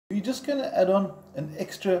We're just going to add on an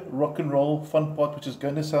extra rock and roll fun part, which is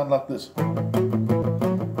going to sound like this.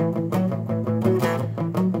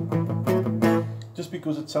 Just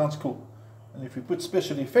because it sounds cool. And if we put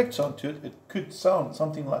special effects onto it, it could sound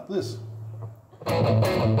something like this.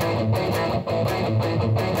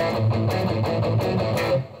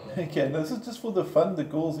 Okay, now this is just for the fun. The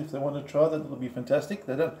girls, if they want to try that, it'll be fantastic.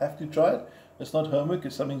 They don't have to try it. It's not homework,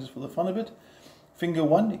 it's something just for the fun of it. Finger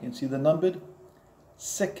 1, you can see the numbered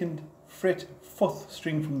 2nd fret, 4th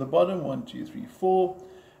string from the bottom, 1, 2, 3, 4,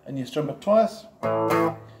 and you strum it twice,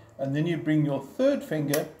 and then you bring your 3rd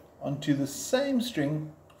finger onto the same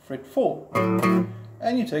string, fret 4,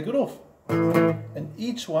 and you take it off, and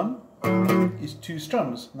each one is 2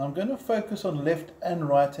 strums. Now I'm going to focus on left and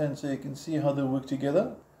right hand so you can see how they work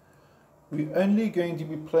together. We're only going to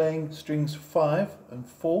be playing strings 5 and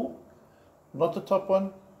 4, not the top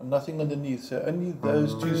one, and nothing underneath, so only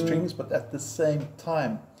those 2 strings, but at the same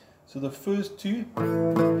time. So the first 2,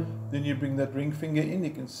 then you bring that ring finger in, you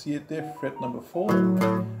can see it there, fret number 4,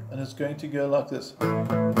 and it's going to go like this.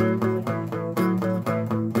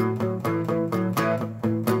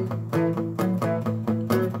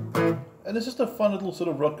 And it's just a fun little sort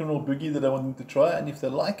of rock and roll boogie that I want them to try, and if they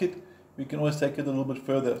like it, we can always take it a little bit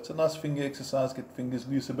further. It's a nice finger exercise, get fingers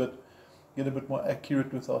loose a bit, get a bit more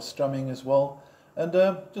accurate with our strumming as well, and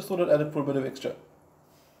just thought I'd add it for a bit of extra.